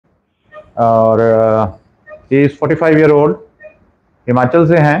और he is 45 year old, Himachal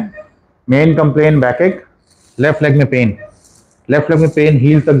से हैं। मेन कंप्लेन बैकएक, लेफ्ट लेग में पेन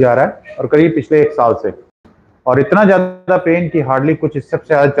हील तक जा रहा है और करीब पिछले 1 साल से, और इतना ज्यादा पेन कि हार्डली कुछ इससे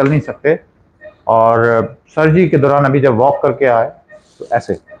ज्यादा चल नहीं सकते। और सर्जरी के दौरान अभी जब वॉक करके आए तो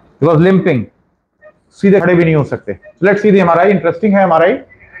ऐसे ही वाज लिंपिंग, सीधे खड़े भी नहीं हो सकते। Let's see the MRI, interesting है MRI.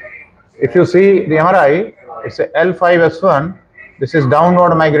 If you see the MRI, it's L5-S1, this is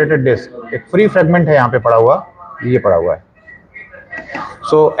downward migrated disc. एक फ्री फ्रेगमेंट है यहाँ पे पड़ा हुआ, ये पड़ा हुआ है।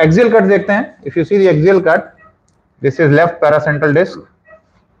 सो एक्सियल कट देखते हैं। If you see the axial cut, this is left paracentral disc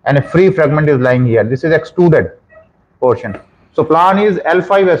and a free fragment is lying here. This is extruded portion. So plan is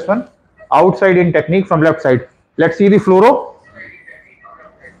L5-S1, outside in technique from left side. Let's see the fluoro.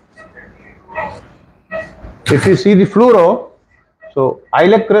 If you see the fluoro, so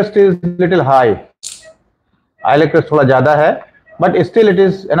iliac crest is little high. Iliac crest थोड़ा ज्यादा है, but still it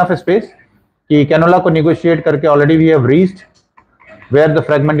is enough space कि cannula को negotiate करके already we have reached where the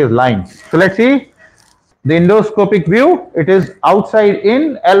fragment is lying. So let's see the endoscopic view. It is outside in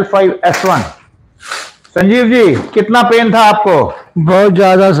L5-S1. Sanjeev ji, कितना pen था आपको? बहुत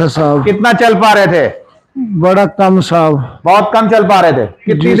ज्यादा था साहब। कितना चल पा रहे थे? बड़ा कम साहब। बहुत कम चल पा रहे थे।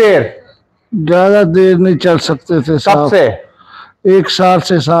 कितनी देर? ज्यादा देर नहीं चल सकते थे साहब। कब से? 1 साल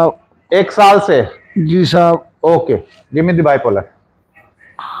से साहब। 1 साल से? जी साहब। Okay, give me the bipolar,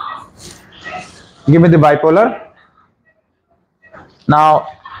 give me the bipolar. Now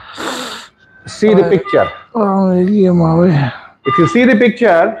see the picture. If you see the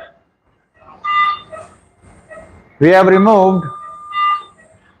picture, we have removed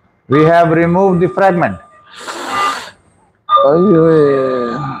the fragment.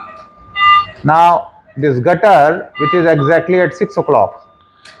 Now this gutter, which is exactly at 6 o'clock,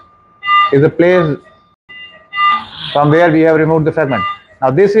 is the place from where we have removed the fragment. Now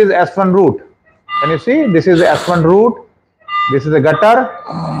this is S1 root. Can you see? This is the S1 root. This is the gutter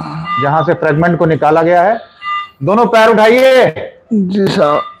जहां से fragment को निकाला गया है। दोनों पैर उठाइए। जी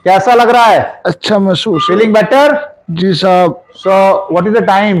साहब। कैसा लग रहा है? अच्छा महसूस। Feeling better? जी साहब। So what is the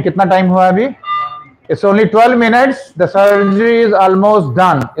time? कितना टाइम हुआ अभी? It's only 12 minutes. The surgery is almost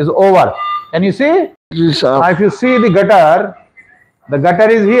done, is over. Can you see? जी साहब। If you see the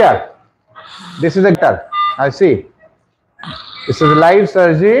gutter is here. This is the gutter. I see this is live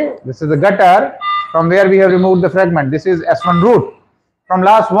surgery. This is the gutter from where we have removed the fragment. This is S1 root. From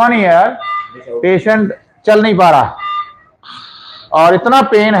last 1 year patient चल नहीं पा रहा और इतना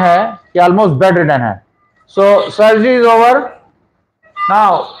pen है कि almost bedridden है. So surgery is over. Now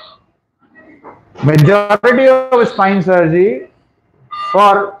majority of spine surgery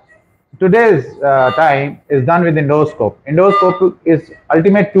for today's time is done with endoscope. Endoscope is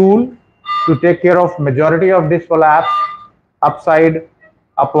ultimate tool to take care of majority of disc collapse, upside,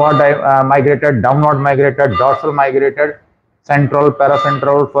 upward migrated, downward migrated, dorsal migrated, central,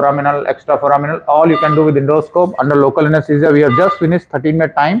 paracentral, foraminal, extraforaminal, all you can do with endoscope under local anesthesia. We have just finished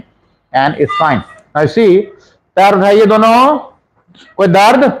 13-minute time and it's fine. Now see, पैर उठाइए दोनों। कोई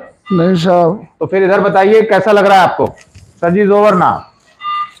दर्द? नहीं साहब। तो फिर इधर बताइए कैसा लग रहा है आपको? सर्जरी इज ओवर ना?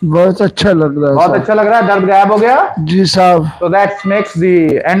 बहुत अच्छा लग रहा है। बहुत अच्छा लग रहा है। दर्द गायब हो गया? जी साहब। So that makes the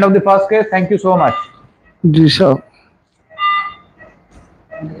end of the first case. Thank you so much. जी साहब।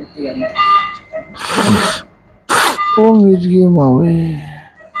 ओ मेरी मावे।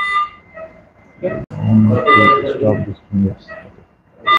 Stop this. Yes.